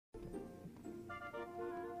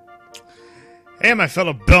Hey my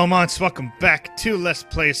fellow Belmonts, welcome back to Let's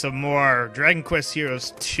Play some more Dragon Quest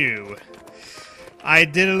Heroes 2. I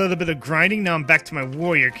did a little bit of grinding, now I'm back to my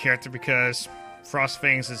warrior character because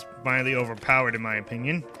Frostfangs is mildly overpowered in my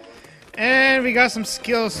opinion. And we got some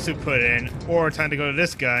skills to put in, or time to go to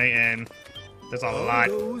this guy, and there's a lot.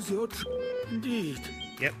 Indeed.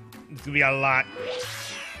 Yep, it's gonna be a lot.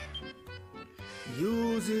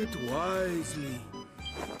 Use it wisely.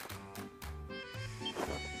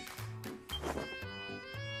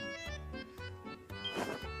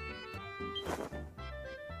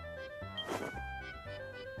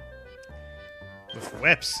 With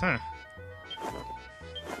whips, huh?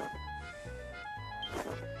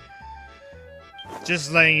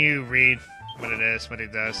 Just letting you read what it is, what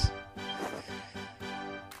it does.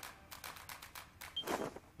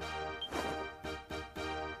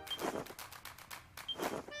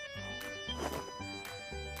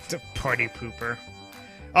 The party pooper.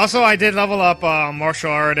 Also, I did level up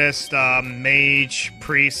martial artist, mage,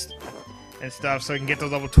 priest, and stuff, so I can get to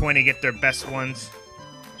level 20, get their best ones.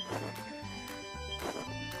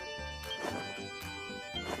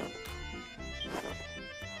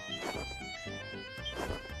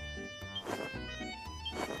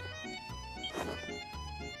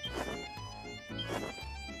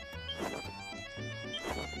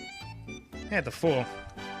 Yeah, the fool.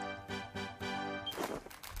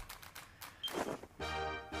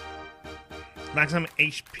 Maximum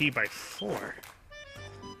HP by 4.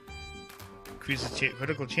 Increases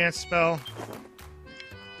critical chance spell.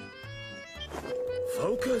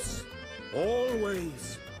 Focus,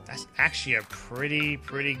 always. That's actually a pretty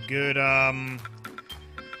good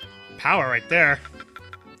power right there.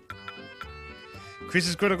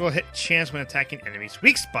 Increases critical hit chance when attacking enemies'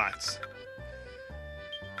 weak spots.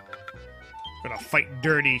 Gonna fight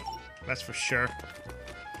dirty, that's for sure.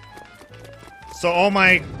 So all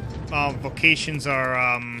my vocations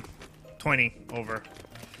are 20 over.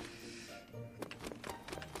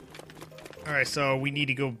 Alright, so we need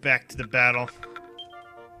to go back to the battle.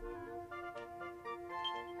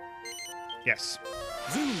 Yes.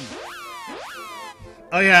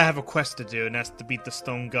 Oh yeah, I have a quest to do, and that's to beat the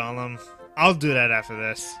stone golem. I'll do that after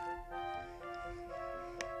this.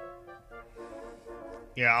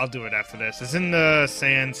 Yeah, I'll do it after this. It's in the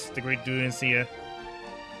sands, the Great Dunancia.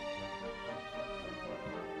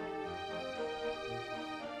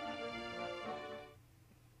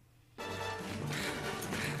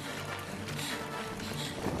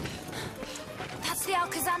 That's the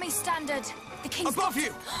Al-Khazami standard. The king's above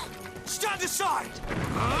you! Stand aside!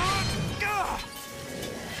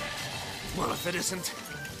 Well, if it isn't,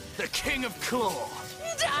 the King of Claw.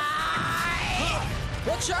 Die!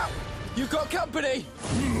 Watch out! You've got company!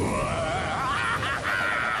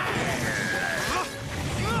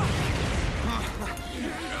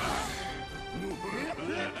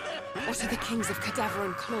 What are the kings of Cadaver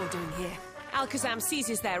and Claw doing here? Al-Khazam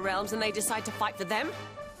seizes their realms and they decide to fight for them?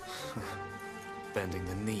 Bending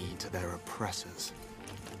the knee to their oppressors.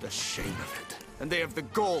 The shame of it. And they have the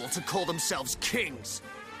gall to call themselves kings.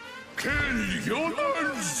 Kill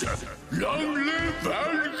humans! Long live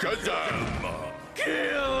Al-Khazam!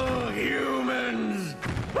 Kill humans!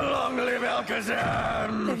 Long live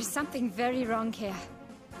Al-Khazam! There is something very wrong here.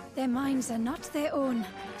 Their minds are not their own.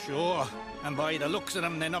 Sure, and by the looks of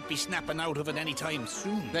them, they'll not be snapping out of it any time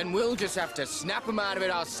soon. Then we'll just have to snap them out of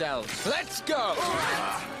it ourselves. Let's go!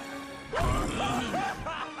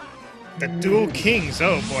 The dual kings,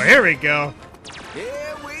 oh boy, here we go.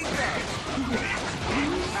 Here we go!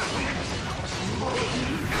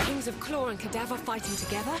 Kings of Claw and Cadaver fighting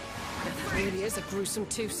together? Now that really is a gruesome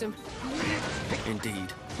twosome.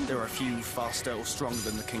 Indeed, there are few faster or stronger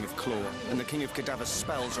than the King of Claw, and the King of Cadaver's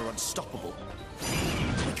spells are unstoppable.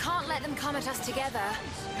 We can't let them come at us together.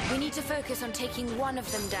 We need to focus on taking one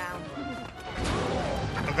of them down.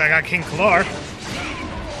 Look, I got King Claw.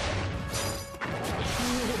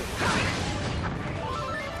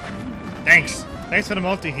 Thanks. Thanks for the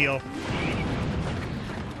multi-heal.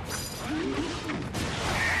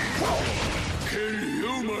 Kill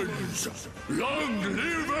humans! Long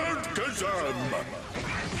live Al-Khazam!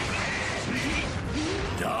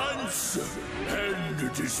 Dance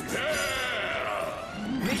and despair!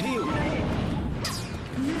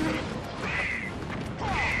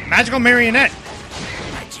 Magical marionette.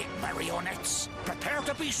 Magic marionettes! Prepare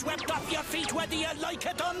to be swept off your feet whether you like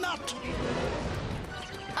it or not!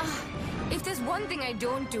 If there's one thing I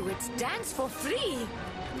don't do, it's dance for free.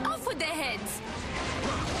 Off with their heads.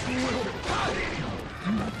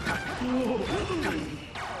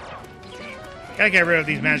 Gotta get rid of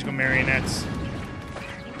these magical marionettes.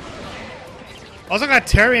 Also got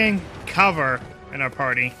Terry and Cover in our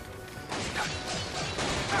party.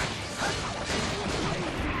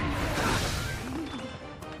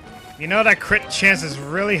 You know that crit chance is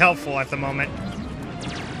really helpful at the moment.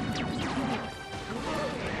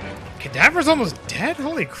 Cadaver's almost dead?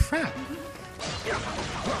 Holy crap.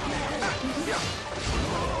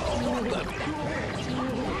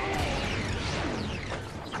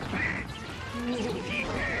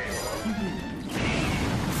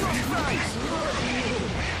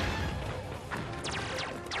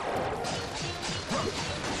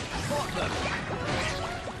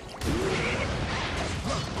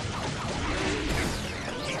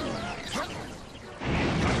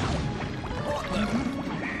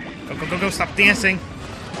 Go, stop dancing.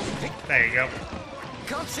 There you go.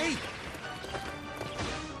 Can't see.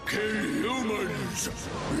 Kill humans!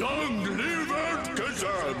 Long live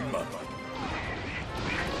Alakazam!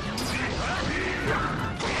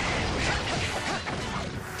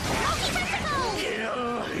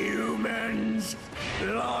 Kill humans!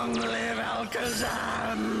 Long live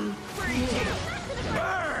Alakazam!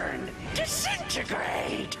 Burn!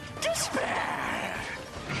 Disintegrate! Despair!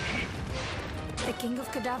 The King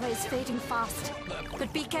of Cadaver is fading fast.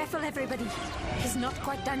 But be careful, everybody. He's not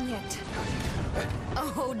quite done yet.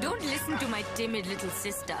 Oh, don't listen to my timid little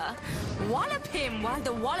sister. Wallop him while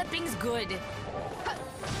the walloping's good.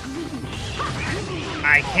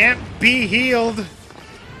 I can't be healed.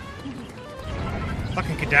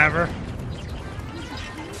 Fucking Cadaver.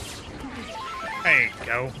 There you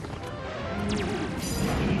go.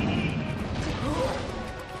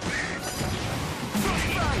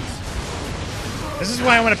 This is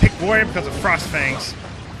why I want to pick Warrior, because of Frost Fangs.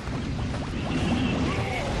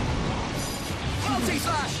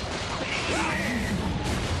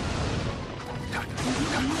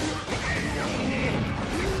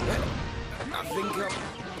 I think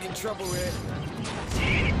I'm in trouble here.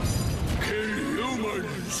 Kill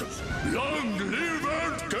humans! Long live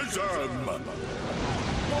Alakazam!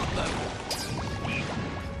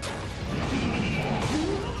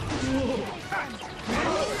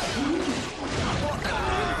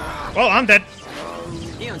 Well, I'm dead.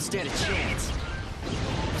 You don't stand a chance.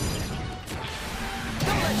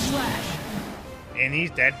 And he's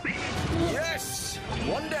dead. Yes!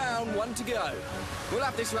 One down, one to go. We'll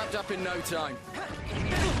have this wrapped up in no time.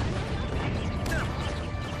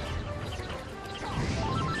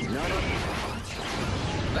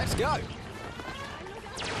 Let's go.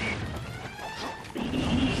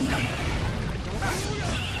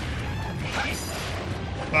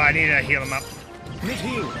 Well, I need to heal him up.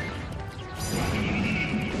 Mid-heal.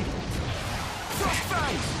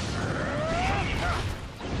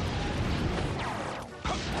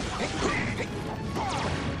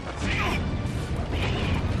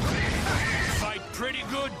 Fight pretty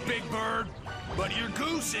good, Big Bird. But your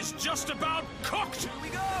goose is just about cooked. Here we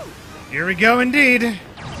go. Here we go, indeed.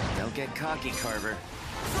 Don't get cocky, Carver.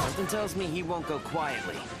 Something tells me he won't go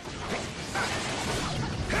quietly.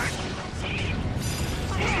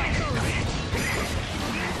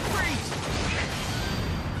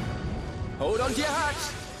 Hold on to your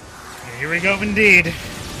hats. Here we go, indeed.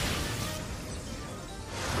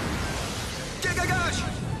 Gigagash!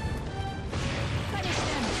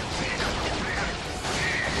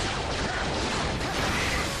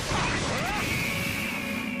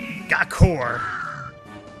 Got Core.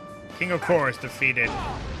 King of Core is defeated.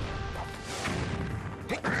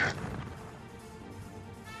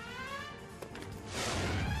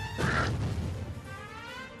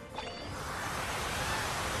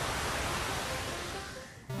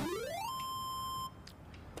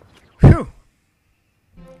 Whew.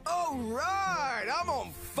 All right, I'm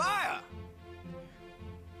on fire.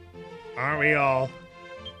 Aren't we all?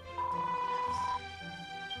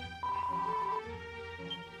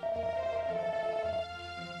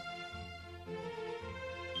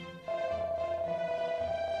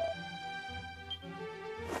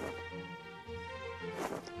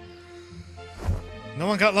 No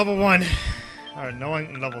one got level 1. Or no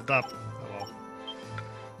one leveled up. Oh, well.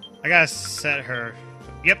 I gotta set her.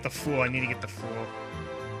 Yep, the Fool. I need to get the Fool.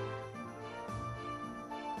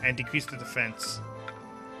 And decrease the defense.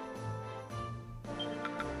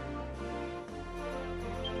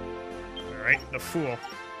 Alright, the Fool.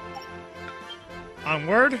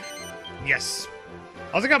 Onward? Yes.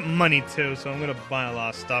 I also got money too, so I'm gonna buy a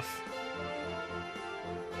lot of stuff.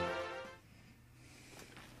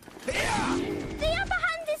 The upper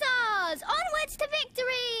hand is ours! Onwards to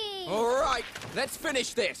victory! All right, let's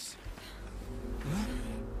finish this.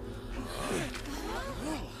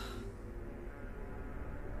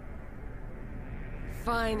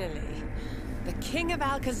 Finally, the King of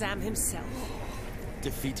Alakazam himself.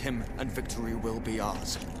 Defeat him, and victory will be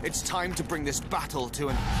ours. It's time to bring this battle to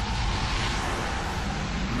an...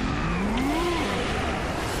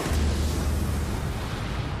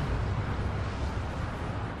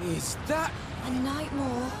 Is that... A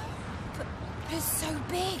Nightmare. But it's so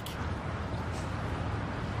big.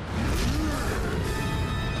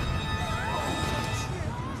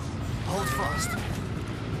 Hold fast.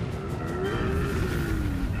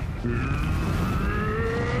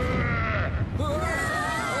 What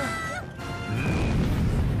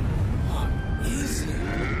is it?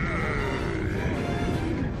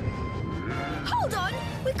 Hold on!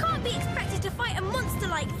 We can't be expected to fight a monster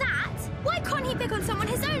like that! Why can't he pick on someone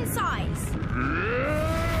his own size?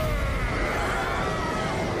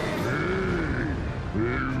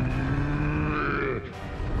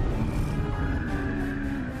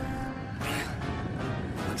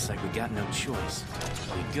 Looks like we got no choice.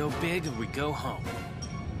 We go big or we go home.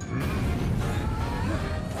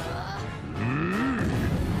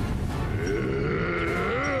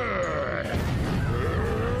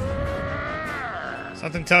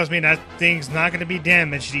 Something tells me that thing's not going to be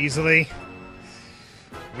damaged easily.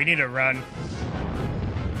 We need to run.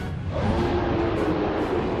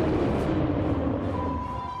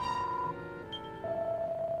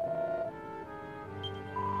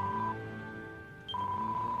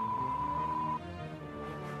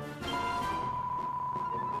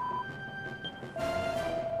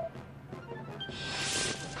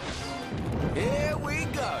 Here we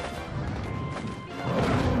go.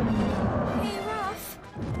 Hey, Ruff.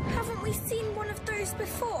 Haven't we seen one of those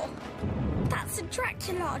before? That's a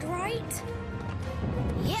Draculard, right?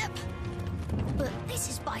 Yep. But this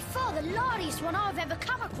is by far the largest one I've ever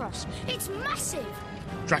come across. It's massive.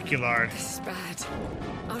 Draculard. This is bad.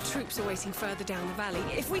 Our troops are waiting further down the valley.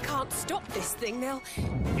 If we can't stop this thing, they'll...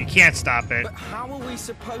 You can't stop it. But how are we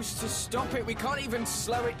supposed to stop it? We can't even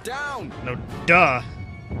slow it down. No, duh.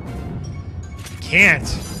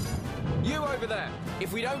 Can't. You over there.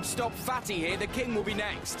 If we don't stop Fatty here, the king will be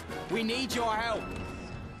next. We need your help.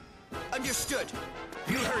 Understood.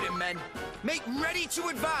 You heard him, men. Make ready to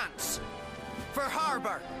advance. For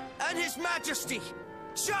Harbor and His Majesty.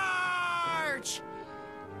 Charge!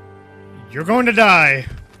 You're going to die.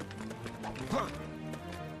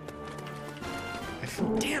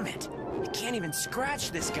 Damn it! I can't even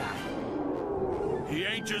scratch this guy. He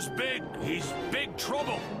ain't just big, he's big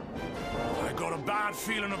trouble. I got a bad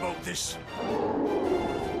feeling about this.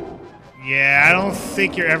 Yeah, I don't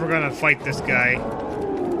think you're ever going to fight this guy.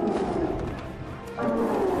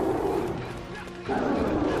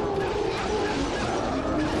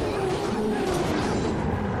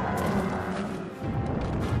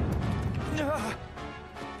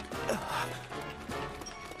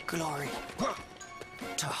 Glory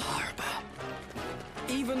to Harbor.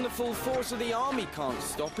 Even the full force of the army can't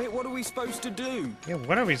stop it. What are we supposed to do? Yeah,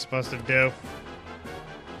 what are we supposed to do?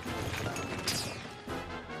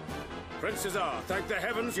 Prince Cesar, thank the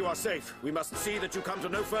heavens you are safe. We must see that you come to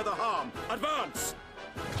no further harm. Advance!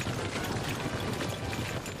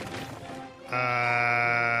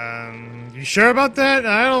 You sure about that?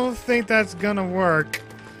 I don't think that's gonna work.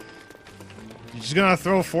 You just gonna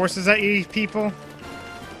throw forces at you people?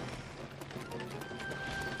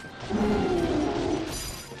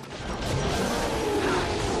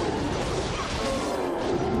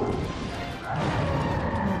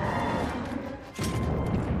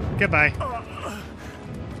 Goodbye.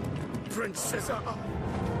 Prince Cesar,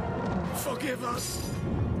 forgive us.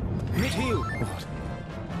 Mid-heel. What?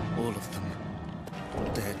 All of them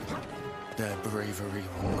dead. Their bravery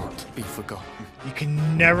will not be forgotten. You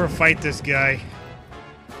can never fight this guy.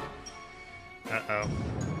 Uh-oh.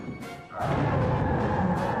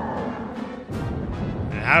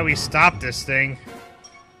 And how do we stop this thing?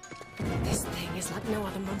 This thing is like no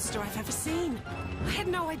other monster I've ever seen. I had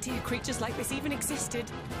no idea creatures like this even existed.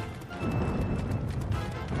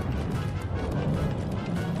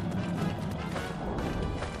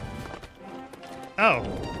 Oh,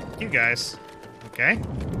 you guys. Okay.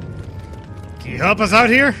 Can you help us out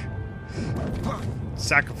here?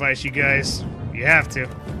 Sacrifice you guys. You have to.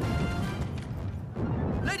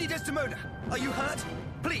 Lady Desdemona, are you hurt?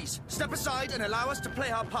 Please, step aside and allow us to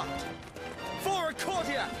play our part. For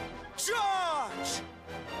Accordia, charge!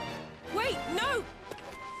 Wait, no!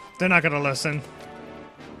 They're not gonna listen.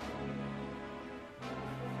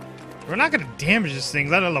 We're not gonna damage this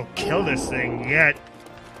thing, let alone kill this thing yet.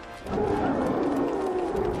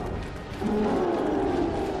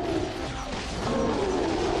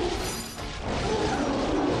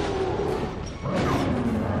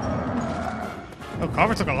 Oh,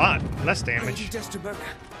 Carver took a lot less damage. Lady Desdemona,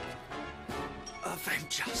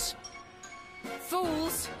 avenge us.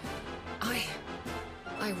 Fools! I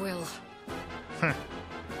will. Huh.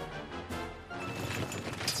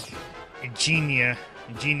 Eugenian.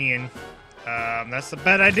 That's a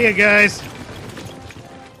bad idea, guys.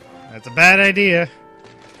 That's a bad idea.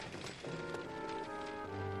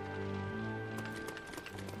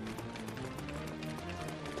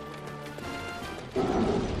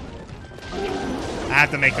 I have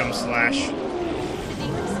to make them slash. The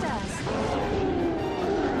demon stirs.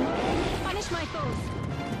 Punish my foes.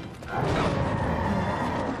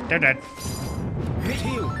 They're dead. Hit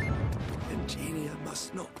you! Ingenia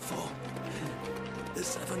must not fall. The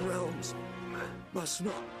Seven Realms must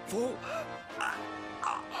not fall.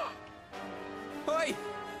 Oi!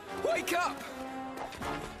 Wake up!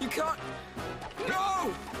 You can't...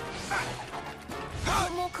 No!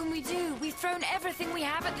 What more can we do? We've thrown everything we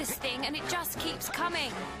have at this thing, and it just keeps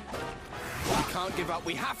coming. We can't give up.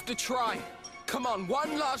 We have to try. Come on,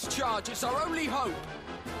 one last charge. It's our only hope.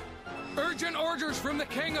 Urgent orders from the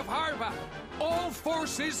King of Harba. All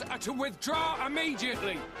forces are to withdraw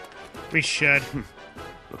immediately. We should.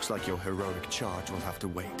 Looks like your heroic charge will have to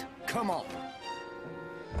wait. Come on.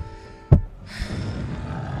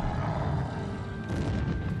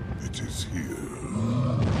 It is here.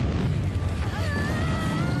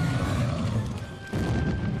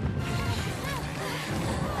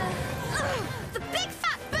 The big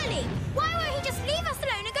fat bully! Why won't he just leave us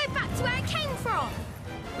alone and go back to where it came from?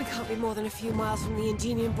 We can't be more than a few miles from the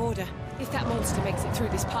Ingenian border. If that monster makes it through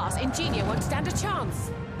this pass, Ingenia won't stand a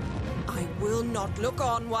chance. I will not look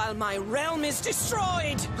on while my realm is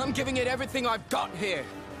destroyed! I'm giving it everything I've got here.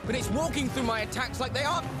 But it's walking through my attacks like they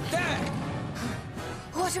aren't there.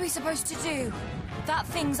 What are we supposed to do? That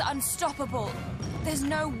thing's unstoppable. There's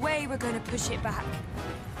no way we're going to push it back.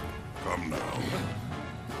 Come now.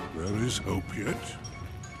 There is hope yet.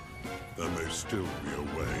 There may still be a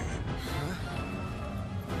way.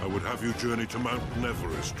 I would have you journey to Mount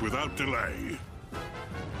Everest without delay.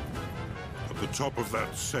 At the top of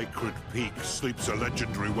that sacred peak sleeps a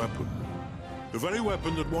legendary weapon. The very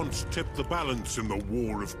weapon that once tipped the balance in the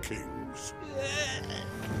War of Kings.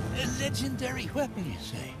 A legendary weapon, you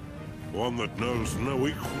say? One that knows no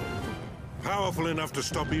equal. Powerful enough to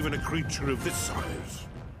stop even a creature of this size.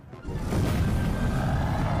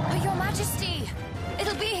 Oh, Your Majesty!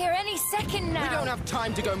 It'll be here any second now. We don't have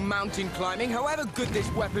time to go mountain climbing, however good this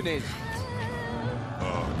weapon is.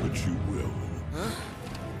 Ah, but you will. Huh?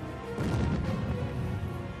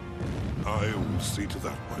 I will see to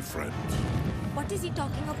that, my friend. What is he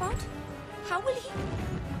talking about? How will he...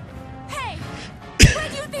 Hey! Where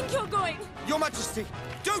do you think you're going? Your Majesty,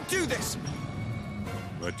 don't do this!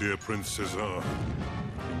 My dear Prince Cesar,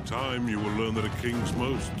 in time you will learn that a king's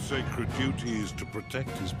most sacred duty is to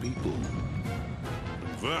protect his people.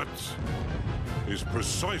 And that is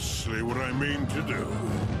precisely what I mean to do.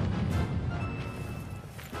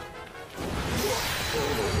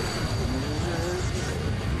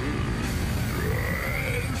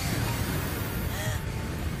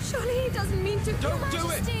 Surely he doesn't mean to... Don't do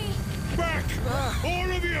it! Back!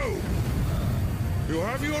 All of you! You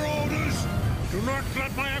have your orders. Do not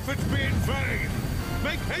let my efforts be in vain.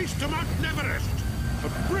 Make haste to Mount Everest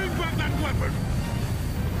and bring back that weapon.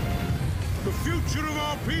 The future of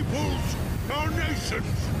our peoples, our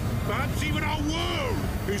nations, perhaps even our world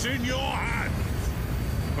is in your hands.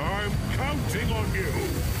 I'm counting on you.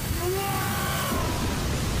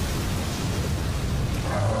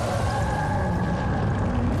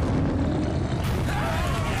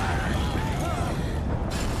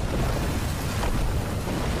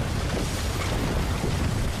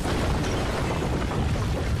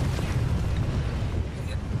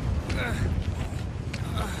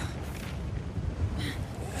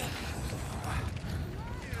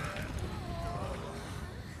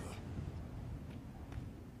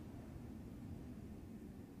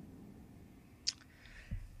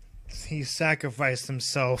 He sacrificed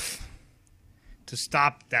himself to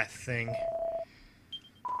stop that thing.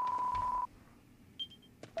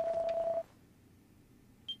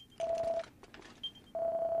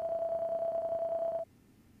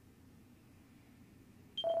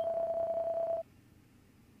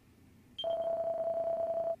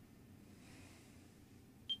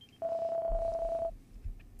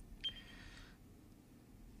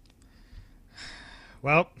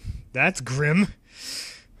 Well, that's grim.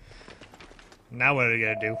 Now what are we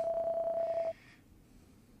gonna do?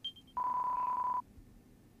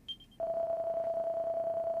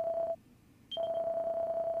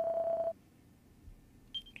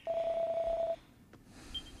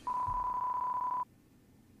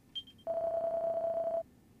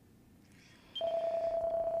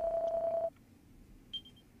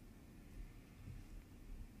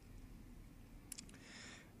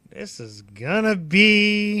 This is gonna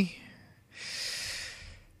be...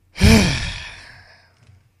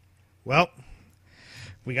 Well,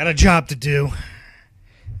 we got a job to do.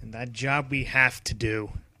 And That job we have to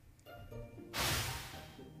do.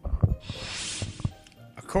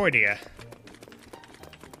 Accordia.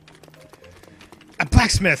 A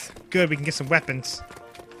blacksmith! Good, we can get some weapons.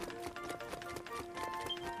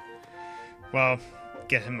 Well,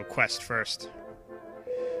 get him a quest first.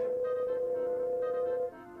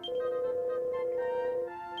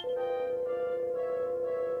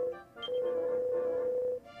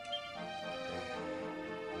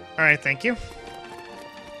 Alright, thank you.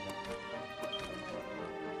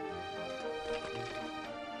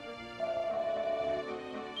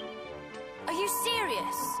 Are you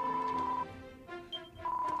serious?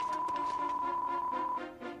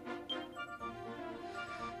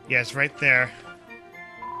 Yes, right there.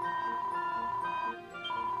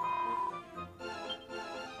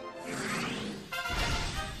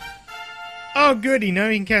 Oh, goody, now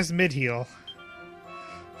you can cast mid-heal.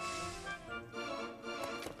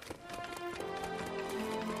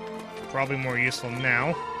 Probably more useful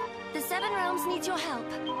now. The Seven Realms needs your help.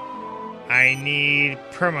 I need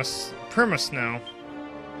Permasnow.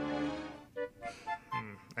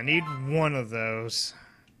 I need one of those.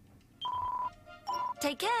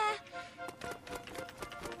 Take care.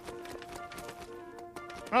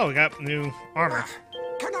 Oh, we got new armor.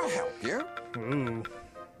 Can I help you? Ooh.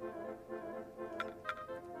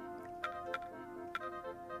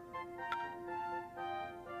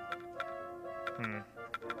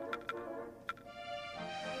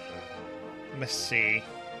 Let's see.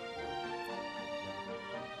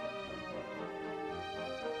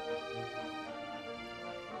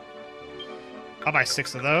 I'll buy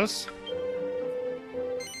 6 of those.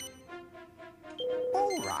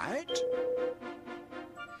 All right.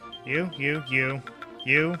 You,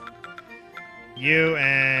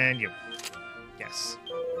 and you. Yes.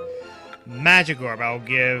 Magic Orb, I'll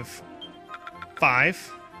give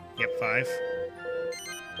 5. Yep, 5.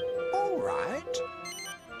 All right.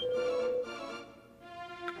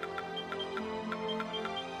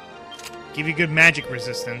 Give you good magic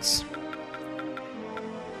resistance.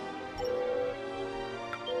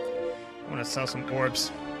 I want to sell some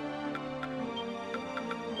orbs.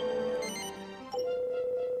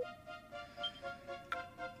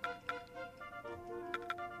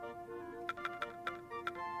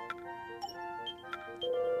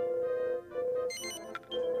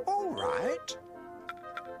 All right.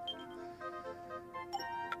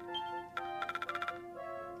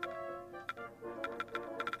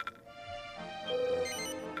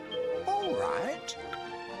 All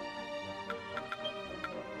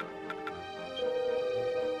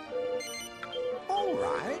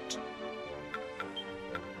right.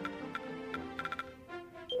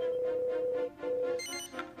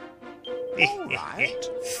 All right.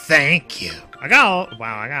 Thank you. I got a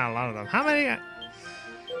lot of them. How many?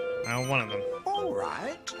 One of them. All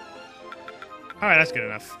right. All right, that's good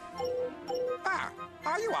enough. Ah,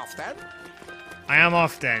 are you off then? I am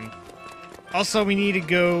off then. Also, we need to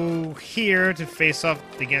go here to face off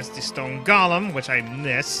against the stone golem, which I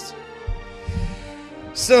missed.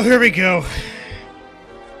 So here we go.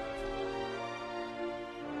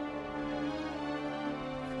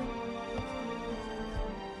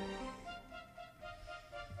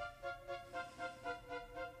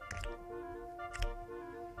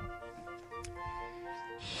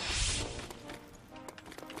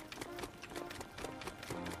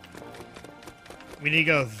 We need to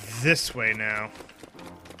go this way now.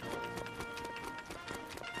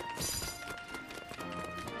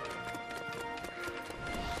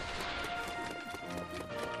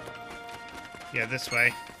 Yeah, this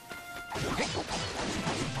way.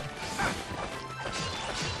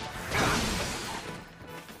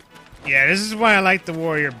 Yeah, this is why I like the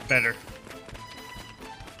warrior better.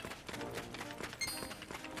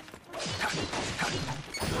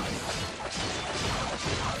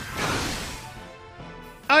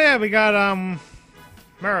 Oh yeah, we got I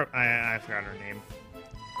forgot her name.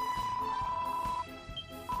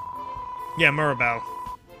 Yeah, Mirabelle.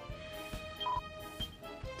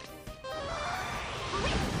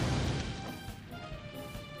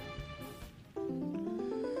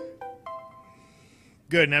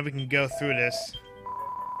 Good, now we can go through this.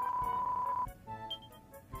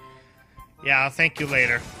 Yeah, I'll thank you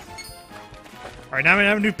later. Alright, now we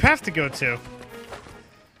have a new path to go to.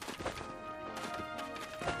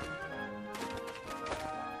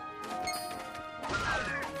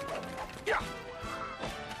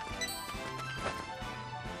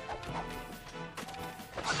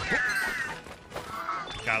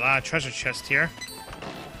 Got a lot of treasure chests here.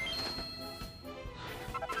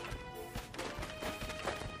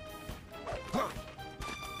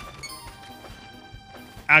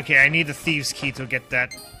 Okay, I need the thieves' key to get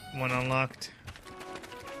that one unlocked.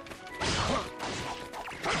 There's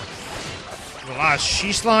a lot of she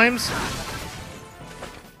slimes.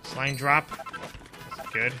 Slime drop. That's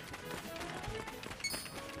good.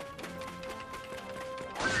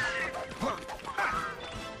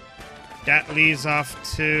 That leads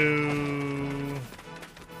off to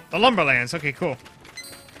the Lumberlands. Okay, cool.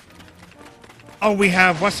 Oh, we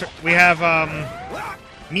have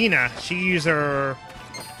Mina. She used her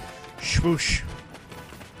swoosh.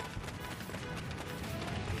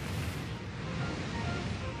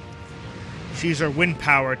 She used her wind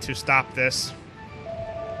power to stop this.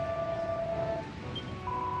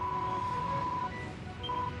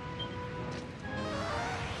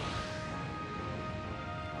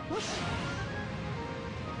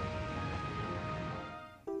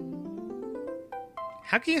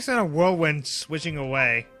 How can you send a whirlwind switching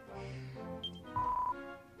away?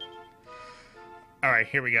 Alright,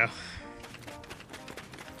 here we go.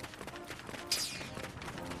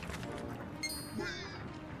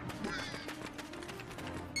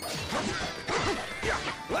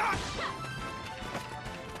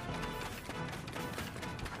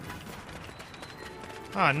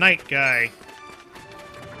 Ah, night guy.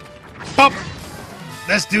 Pop!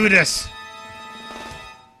 Let's do this!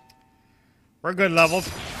 We're good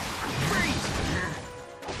leveled.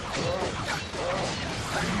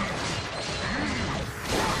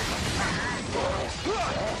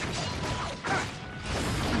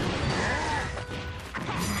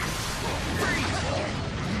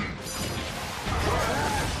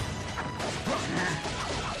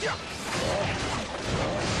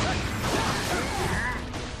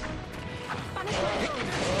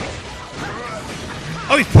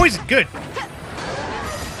 Oh, he's poisoned. Good.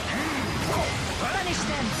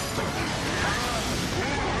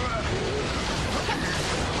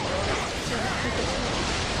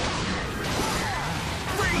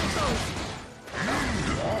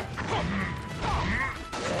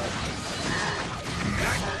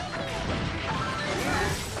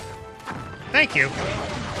 Thank you.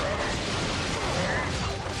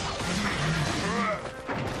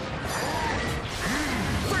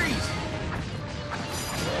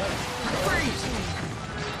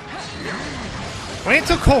 Wait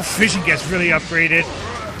until Cold Vision gets really upgraded.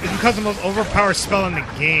 It's because the most overpowered spell in the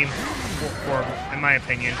game, in my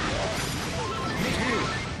opinion.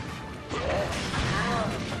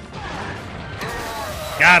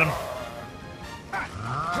 Got him.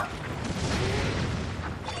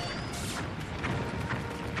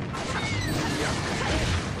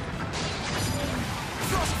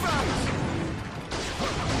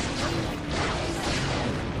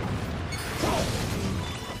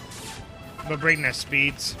 But breakneck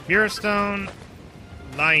speeds. Hero Stone,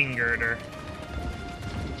 Lying Girder.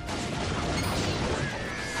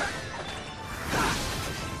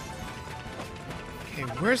 Okay,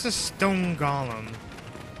 where's the Stone Golem?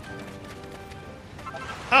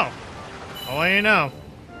 Oh. Oh, I know.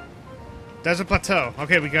 Desert Plateau.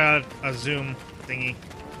 Okay, we got a zoom thingy.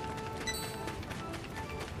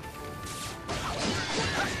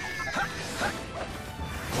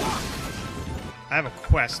 I have a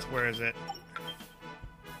quest. Where is it?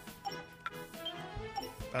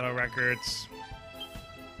 Battle records.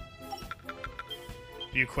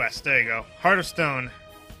 View quest. There you go. Heart of Stone.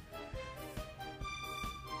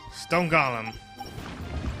 Stone Golem.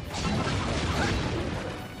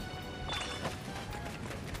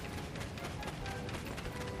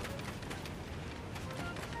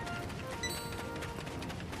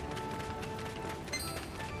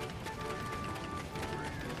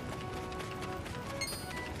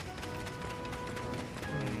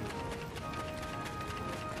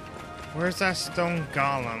 Where's that Stone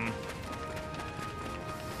Golem?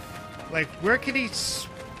 Like, where could he...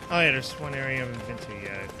 Oh yeah, there's one area I haven't been to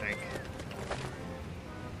yet, I think.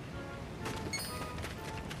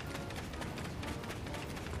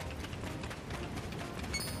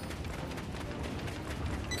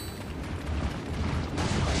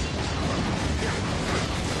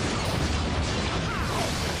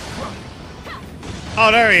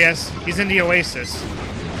 Oh, there he is. He's in the Oasis.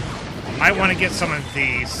 I want to get some of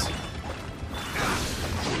these.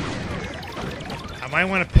 I might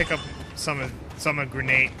want to pick up some of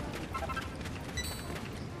grenade.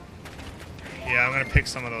 Yeah, I'm gonna pick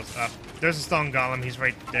some of those up. There's a Stone Golem. He's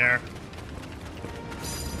right there.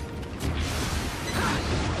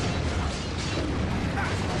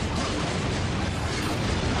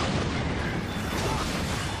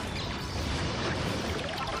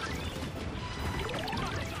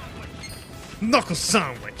 Knuckle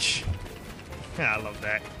sandwich. Yeah, I love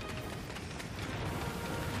that.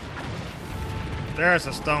 There's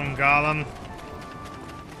a Stone Golem.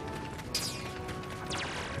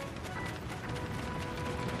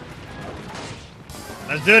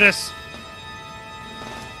 Let's do this.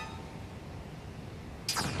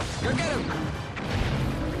 Go get him!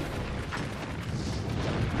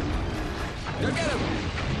 Go get him!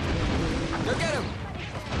 Go get him!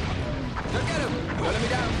 Go get him! Don't let me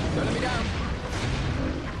down! Don't let me down!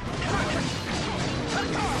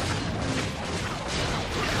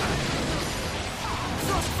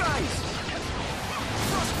 Frostfangs!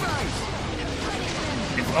 Frostfangs!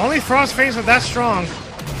 If only Frostfangs were that strong.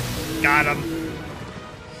 Got him.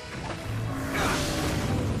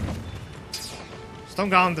 Stone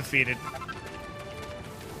Golem defeated.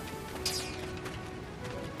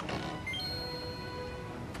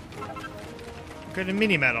 Good in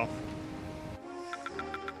mini metal.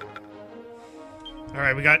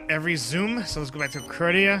 Alright, we got every Zoom, so let's go back to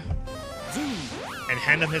Cordia and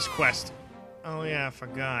hand him his quest. Oh yeah, I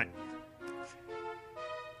forgot.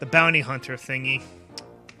 The bounty hunter thingy.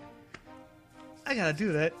 I gotta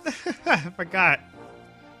do that. I forgot.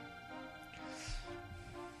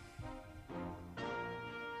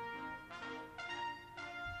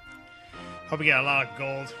 Hope we get a lot of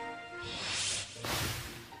gold.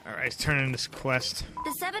 Alright, let's turn in this quest.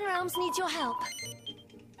 The Seven Realms needs your help.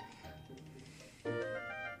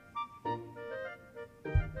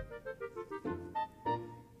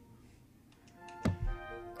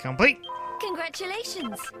 Complete.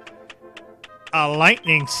 Congratulations. A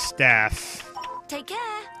lightning staff. Take care.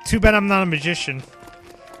 Too bad I'm not a magician.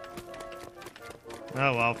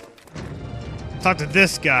 Oh well. Talk to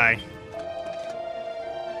this guy.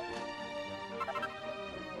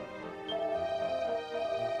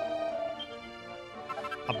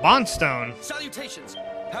 A bondstone. Salutations.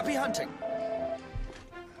 Happy hunting.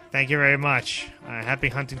 Thank you very much. Happy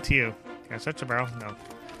hunting to you. Can I search a barrel? No.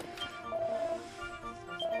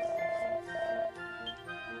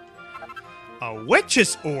 A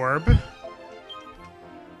witch's orb?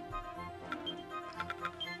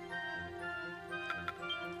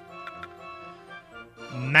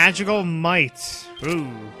 Magical might.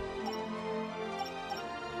 Ooh.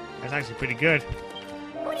 That's actually pretty good.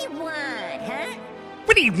 What do you want, huh?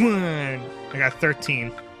 What do you want? I got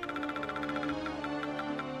 13.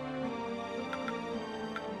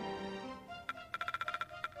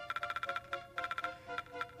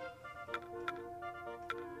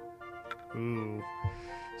 Ooh.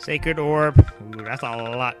 Sacred orb. Ooh, that's a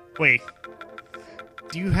lot. Wait.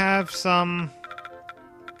 Do you have some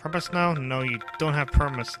perma-snow? No, you don't have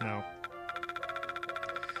perma-snow.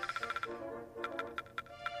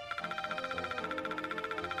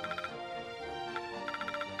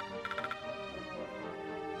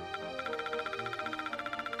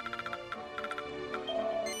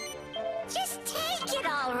 Just take it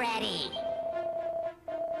already.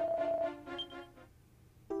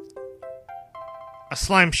 A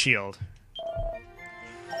slime shield.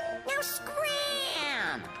 Now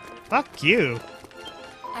scram! Fuck you.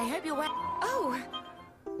 I hope you're well. Oh!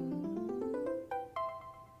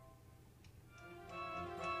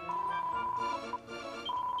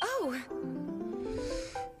 Oh!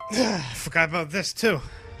 Forgot about this too.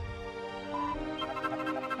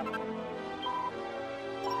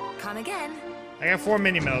 Come again. I got 4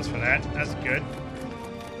 mini medals for that. That's good.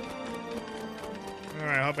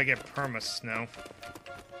 Alright, I hope I get perma-snow.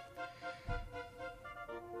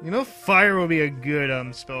 You know, fire will be a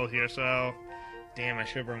good spell here, so... Damn, I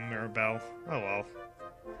should bring Mirabelle. Oh well.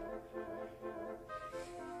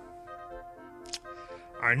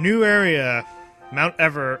 Our new area, Mount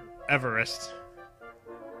Everest.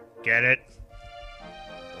 Get it?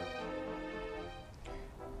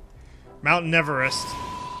 Mount Everest.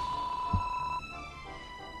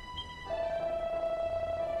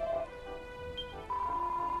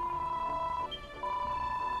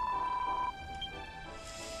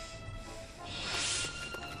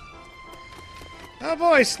 Oh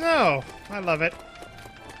boy, snow! I love it.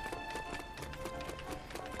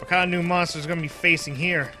 What kind of new monsters are gonna be facing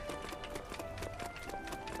here?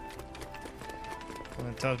 Well,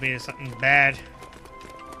 it tells me there's something bad.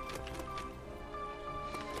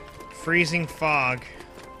 Freezing fog.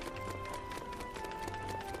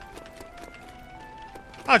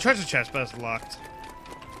 Oh, treasure chest, but it's locked.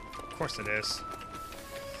 Of course it is.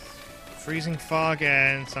 Freezing fog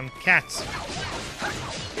and some cats.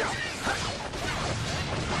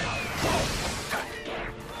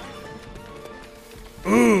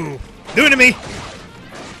 Ooh! Do it to me!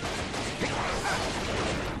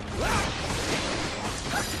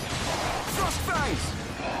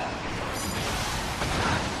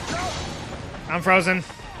 I'm frozen.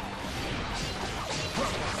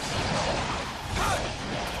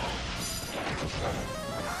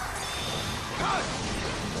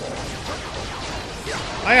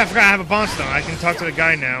 Oh yeah, I forgot I have a Bond Stone. I can talk to the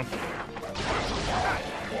guy now.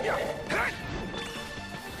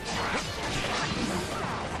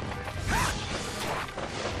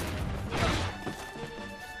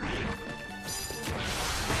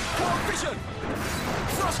 Vision!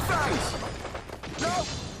 Frost Fangs! No!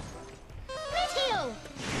 Mid-heel!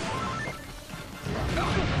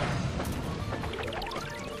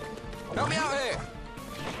 Help me out here!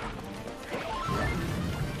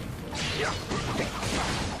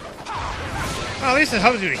 Well, at least it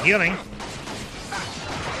helps you with healing.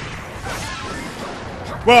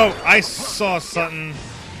 Whoa, I saw something.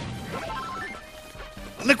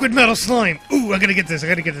 Liquid metal slime. Ooh, I gotta get this. I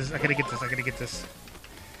gotta get this. I gotta get this. I gotta get this.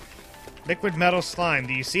 Liquid metal slime.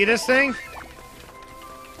 Do you see this thing?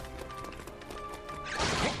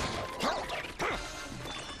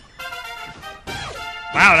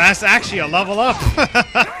 Wow, that's actually a level up.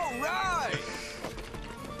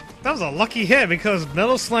 That was a lucky hit because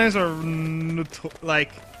metal slimes are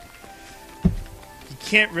like you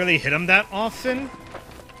can't really hit them that often.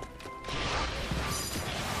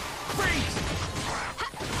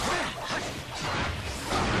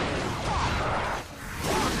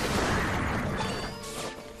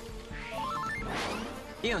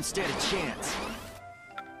 You don't stand a chance.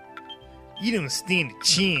 You don't stand a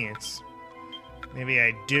chance. Maybe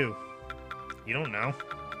I do. You don't know.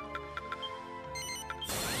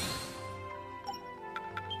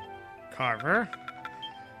 Carver,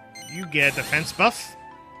 you get defense buff.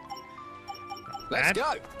 Let's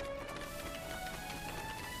go.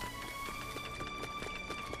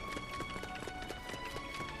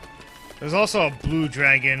 There's also a blue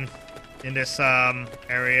dragon in this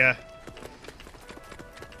area.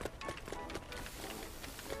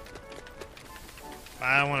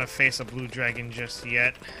 I don't want to face a blue dragon just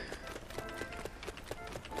yet.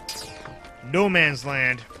 No man's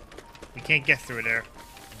land. We can't get through there.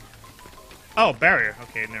 Oh, barrier.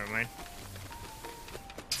 Okay, never mind.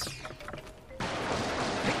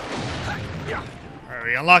 Alright,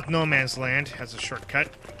 we unlocked No Man's Land as a shortcut.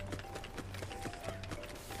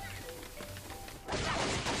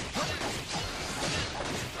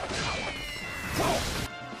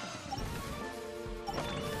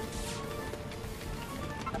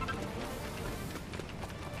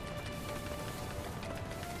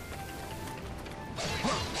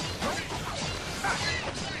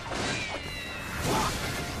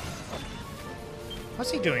 What's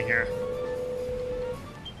he doing here?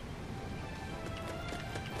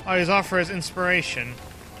 Oh, he's off for his inspiration.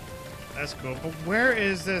 That's cool. But where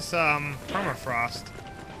is this permafrost?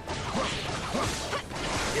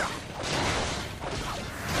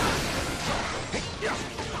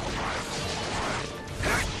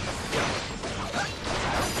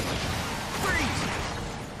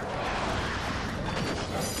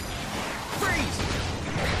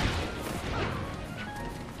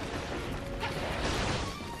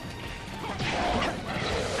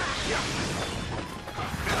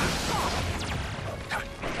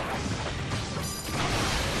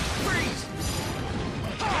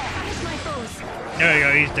 There we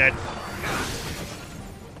go, he's dead.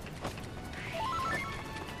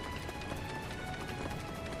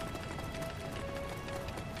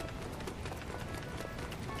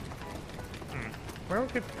 Where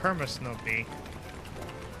could Permasnow be?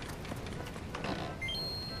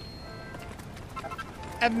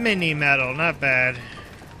 A mini medal, not bad.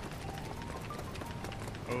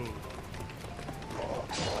 Oh.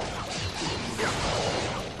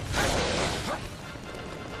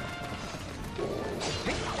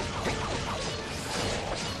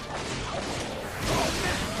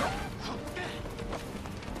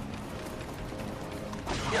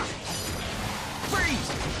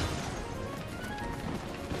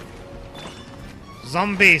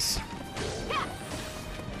 Zombies!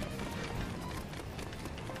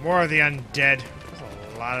 More of the undead.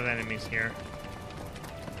 There's a lot of enemies here.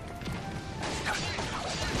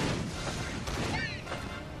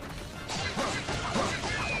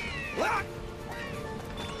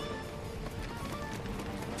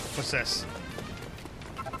 What's this?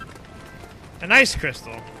 An ice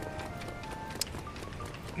crystal.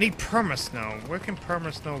 Need Permasnow. Where can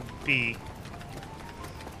Permasnow be?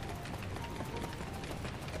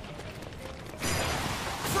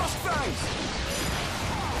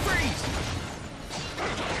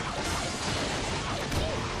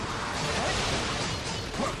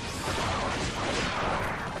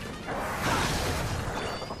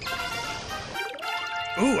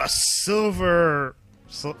 Ooh, a silver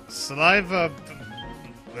saliva,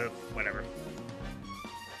 whatever.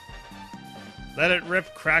 Let it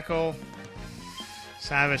rip, crackle,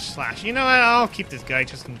 savage slash. You know what? I'll keep this guy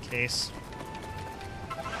just in case.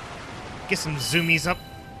 Get some zoomies up.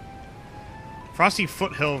 Frosty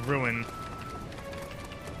Foothill Ruin.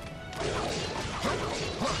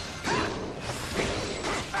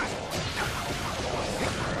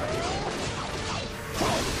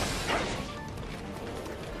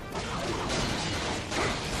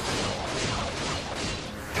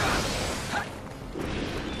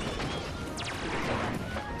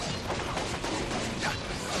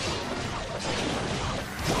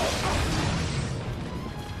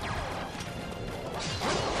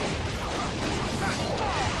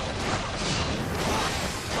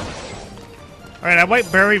 Alright, at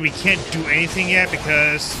Whiteberry we can't do anything yet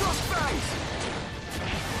because...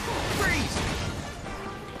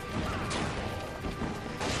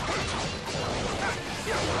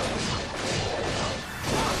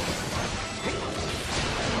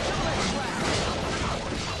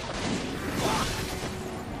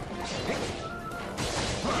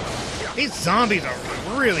 These zombies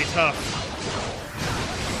are really tough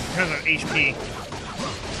because of HP.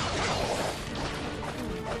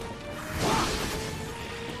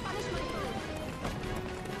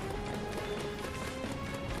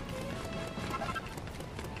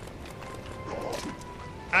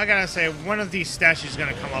 I gotta say, one of these statues is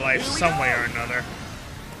gonna come alive some way or another.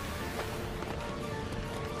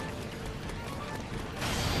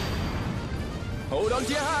 Hold on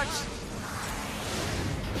to your hats.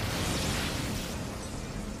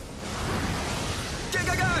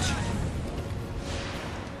 Gigagash!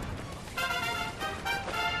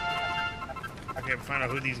 Okay, we'll find out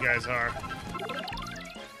who these guys are.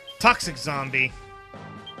 Toxic zombie.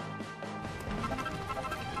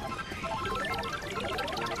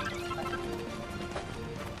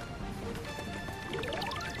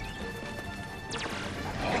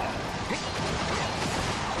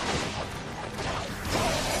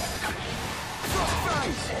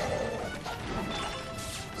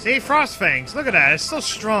 See, Frost Fangs. Look at that. It's so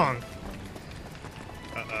strong.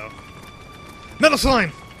 Uh-oh. Metal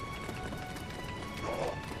Slime!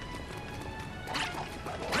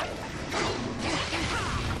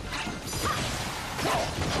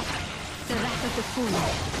 The wrath of the fool.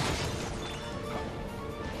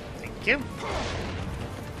 Thank you.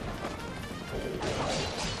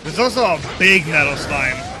 There's also a big Metal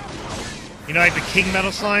Slime. You know, like the King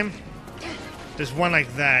Metal Slime? There's one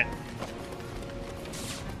like that.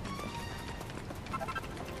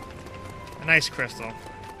 An ice crystal.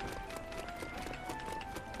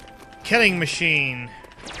 Killing machine.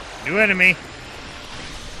 New enemy.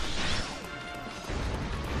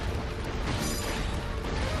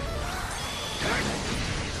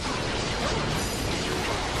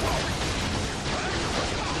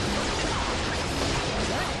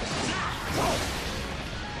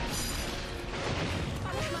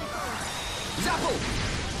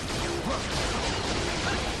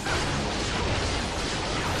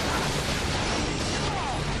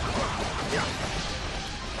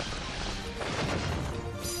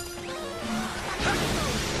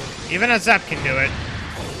 Even a Zap can do it.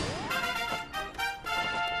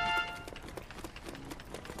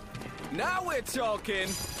 Now we're talking.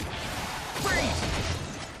 Freeze!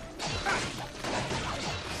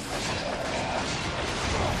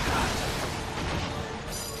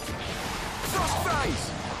 Frostface!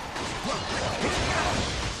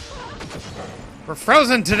 We're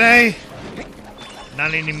frozen today.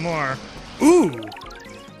 Not anymore. Ooh!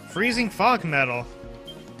 Freezing fog metal.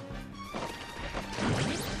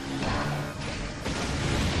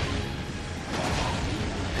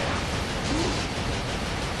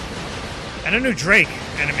 And a new Drake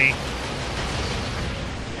enemy.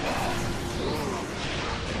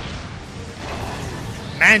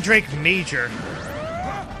 Mandrake Major.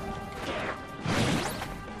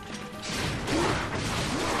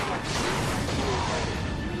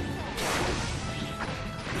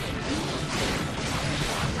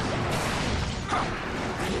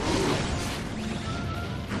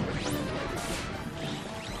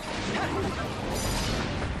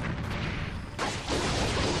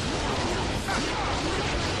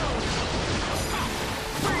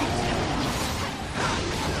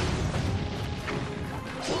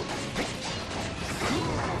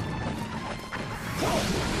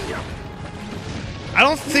 I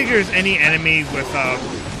don't think there's any enemy with,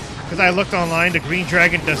 because I looked online, the Green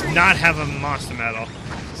Dragon does not have a monster medal.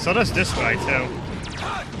 So does this guy, too.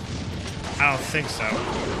 I don't think so.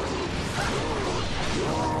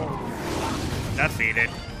 Defeated.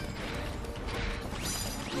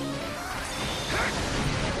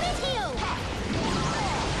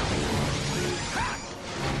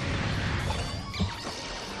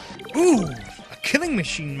 Ooh! A killing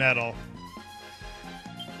machine medal.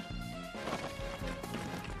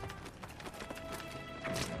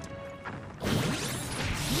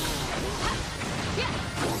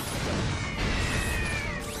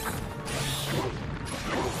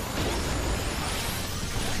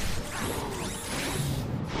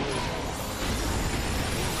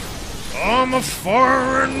 I'm a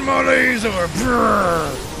foreign malaise or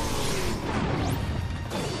brrr.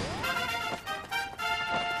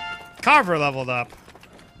 Carver leveled up.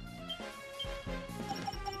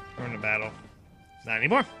 We're in a battle. Not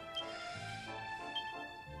anymore.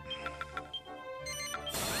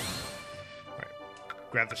 Alright.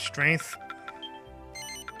 Grab the strength.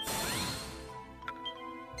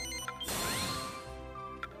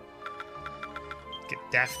 Get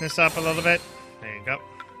deafness up a little bit. There you go.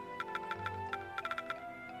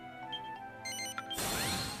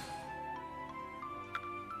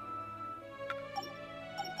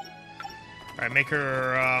 Alright, make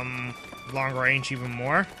her long range even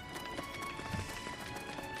more.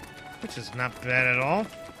 Which is not bad at all.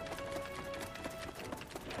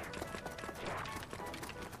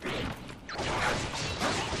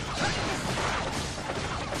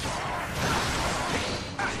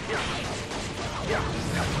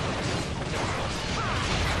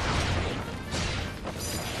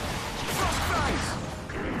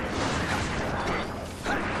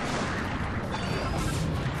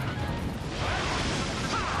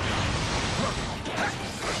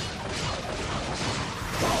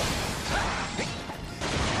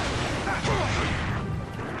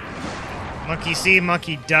 Monkey see,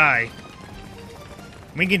 monkey die.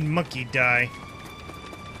 Winged monkey die.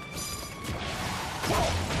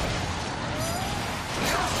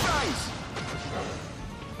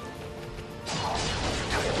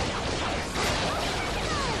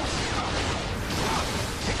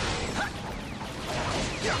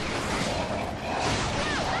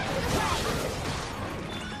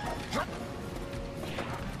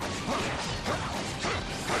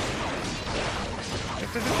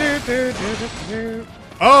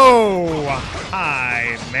 Oh,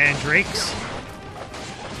 hi, mandrakes.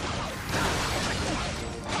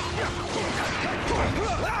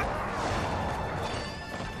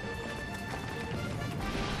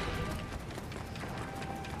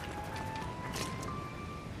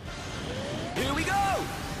 Here we go!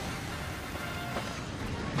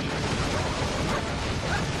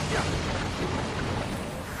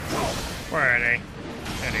 Where are they?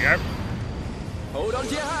 There they are. Hold on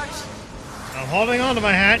to your hats. I'm holding on to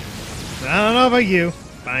my hat. I don't know about you,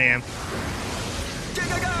 but I am.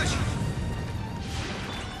 Giga-gosh!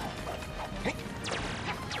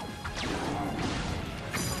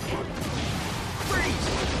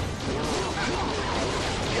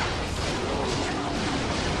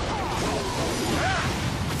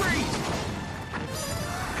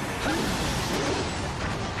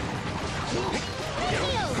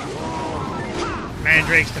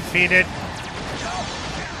 Mandrake's defeated.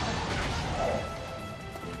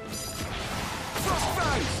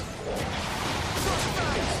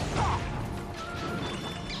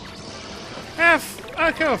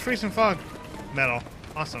 Okay, oh, freeze and fog metal.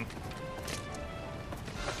 Awesome.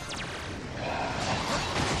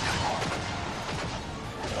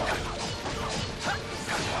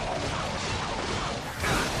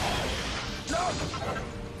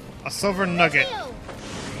 A silver nugget.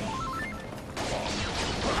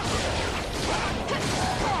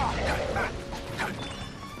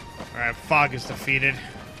 Alright, fog is defeated.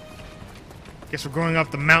 Guess we're going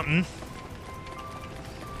up the mountain.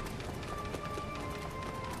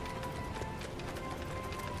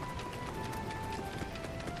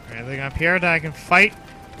 Anything up here that I can fight?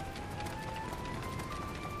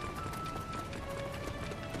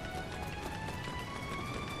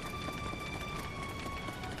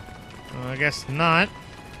 Well, I guess not.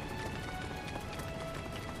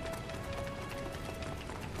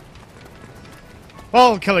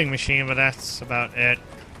 Well, killing machine, but that's about it.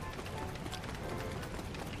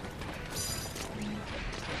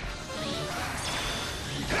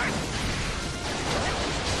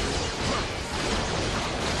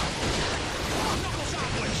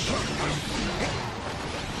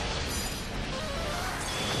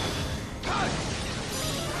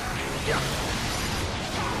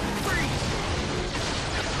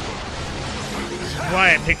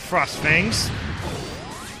 Why I picked Frost Fangs.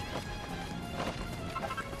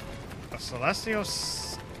 A Celestial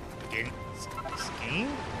Scheme?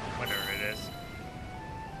 Whatever it is.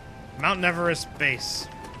 Mount Everest Base.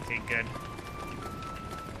 Okay, good.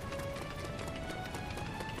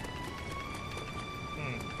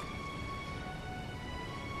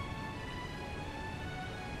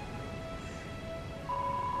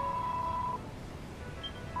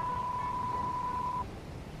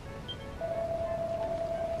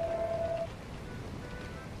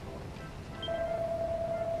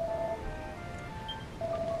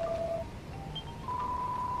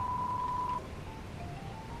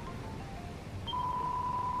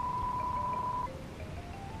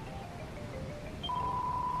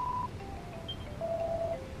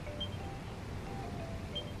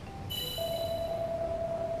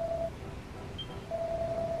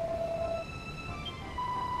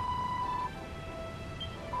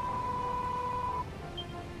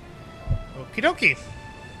 Okie dokie.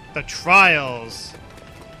 The trials.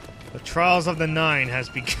 The trials of the Nine has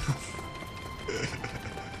begun.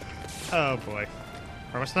 Oh boy.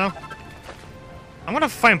 Permasnow? I want to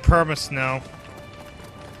find Permasnow.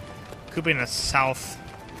 Could be in the south.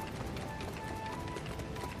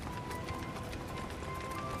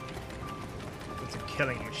 It's a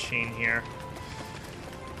killing machine here.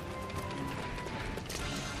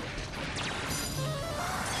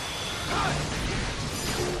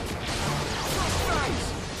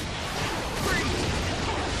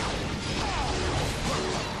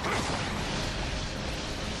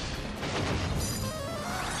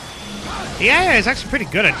 Yeah, he's actually pretty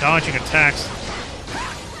good at dodging attacks.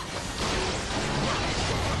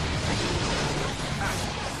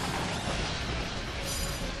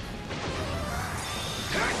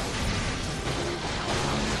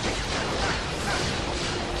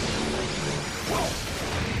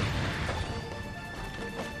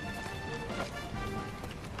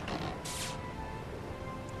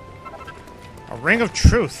 A ring of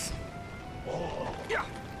truth.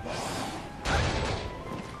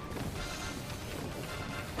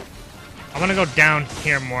 I want to go down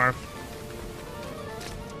here more.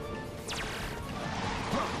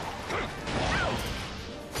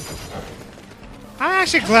 I'm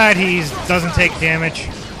actually glad he doesn't take damage.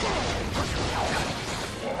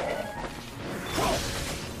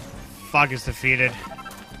 Fog is defeated.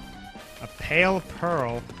 A pale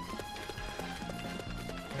pearl.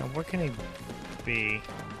 Now, where can he be?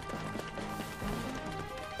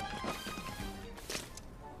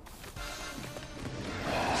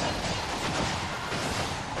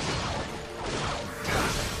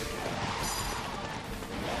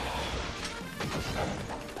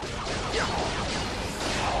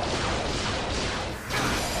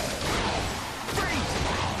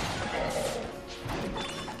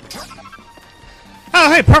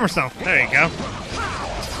 Oh, hey, Permasnow. There you go.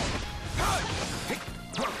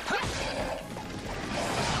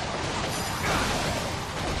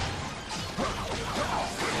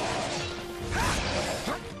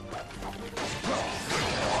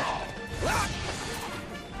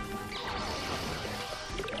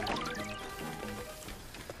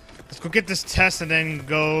 Let's go get this test and then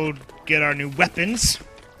go get our new weapons.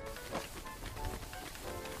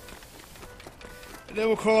 And then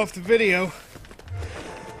we'll call off the video.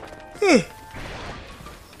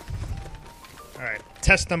 Alright,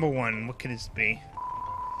 test number 1. What could this be?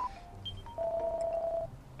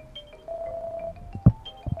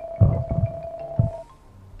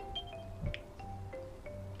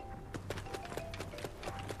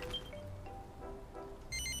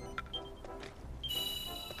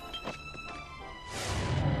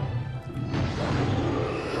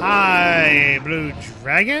 Hi, Blue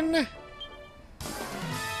Dragon?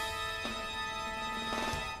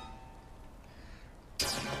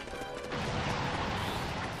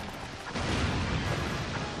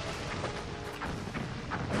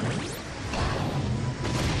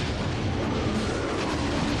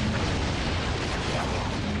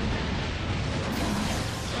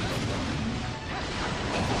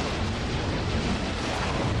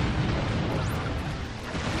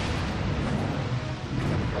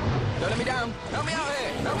 Don't let me down! Help me out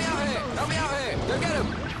here! Help me out here! Help me out here! Go get him!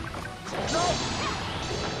 No!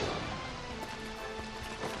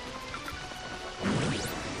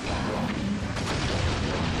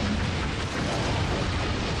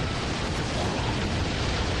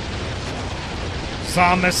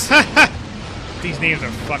 Samus. These names are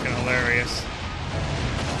fucking hilarious.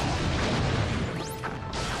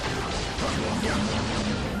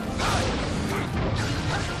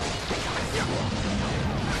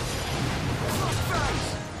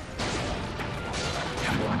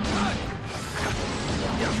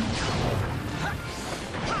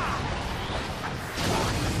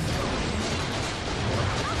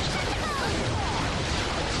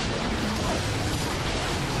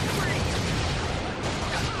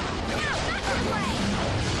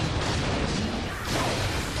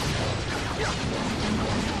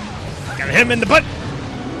 Got him in the butt.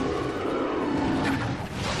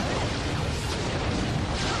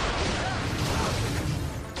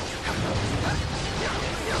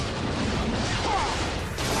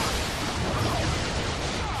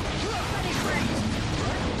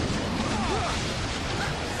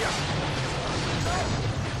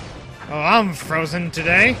 Oh, I'm frozen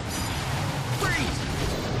today.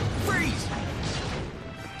 Freeze!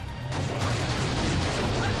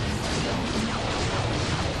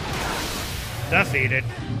 Defeated.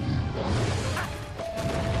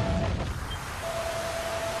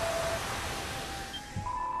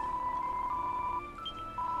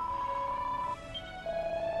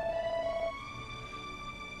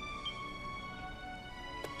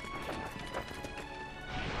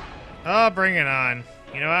 Oh, bring it on.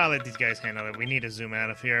 You know what? I'll let these guys handle it. We need to zoom out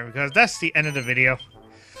of here because that's the end of the video.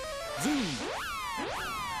 Zoom.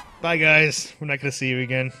 Bye, guys. We're not going to see you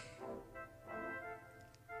again.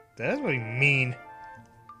 That's really mean.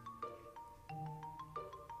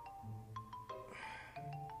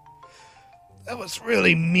 That was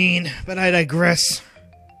really mean, but I digress.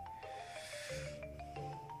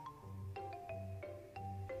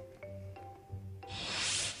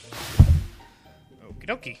 Okie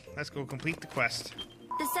dokie. Let's go complete the quest.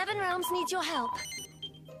 The Seven Realms need your help.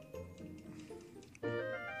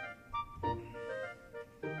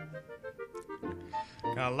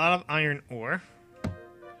 Got a lot of iron ore.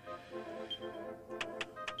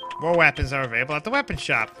 More weapons are available at the weapon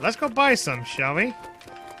shop. Let's go buy some, shall we?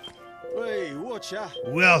 Hey, watcha.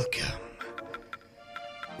 Welcome.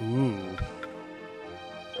 Ooh.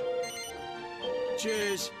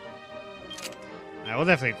 Cheers. I will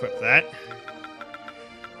definitely equip that.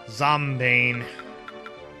 Zombane.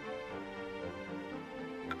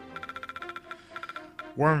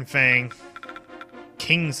 Wormfang.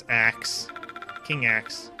 King's Axe. King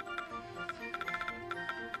Axe.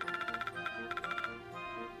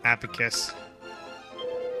 Apicus.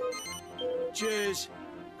 Cheers.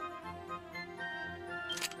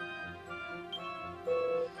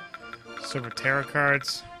 Silver tarot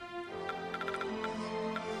cards.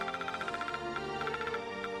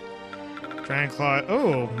 Giant claw.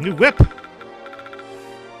 Oh, new whip.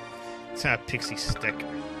 Let's have a pixie stick.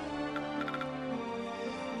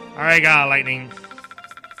 Alright, got a lightning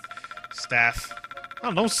staff. Oh,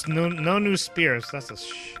 no new spears. That's a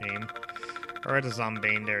shame. Alright, a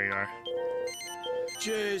Zombane. There you are.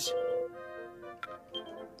 Cheers.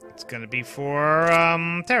 It's gonna be for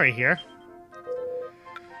Terry here.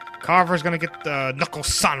 Carver's gonna get the knuckle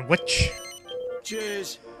sandwich.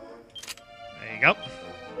 Cheers. There you go.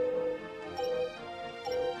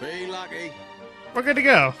 Be lucky. We're good to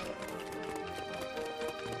go.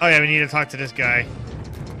 Oh yeah, we need to talk to this guy.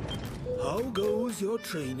 How goes your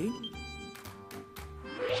training?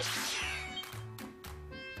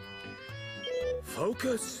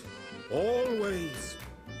 Focus. Always.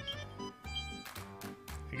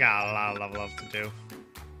 We got a lot of level up to do.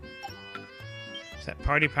 Is that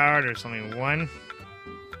party power? There's only one.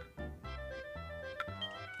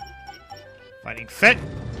 Fighting fit.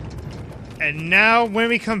 And now, when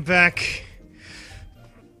we come back,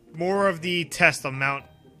 more of the test of Mount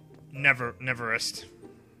Neverest.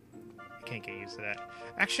 I can't get used to that.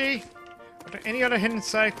 Actually, are there any other hidden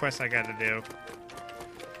side quests I gotta do?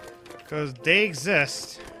 Because they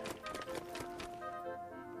exist.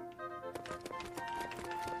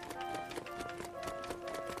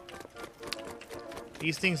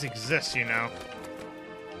 These things exist, you know.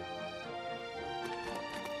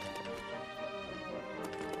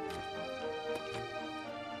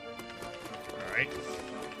 Alright.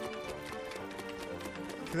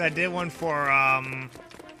 Because I did one for,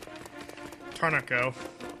 Tarnaco.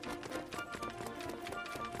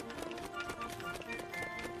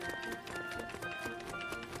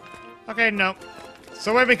 Okay, no.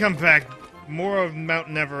 So when we come back, more of Mount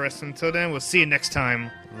Neverest. Until then, we'll see you next time.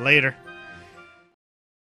 Later.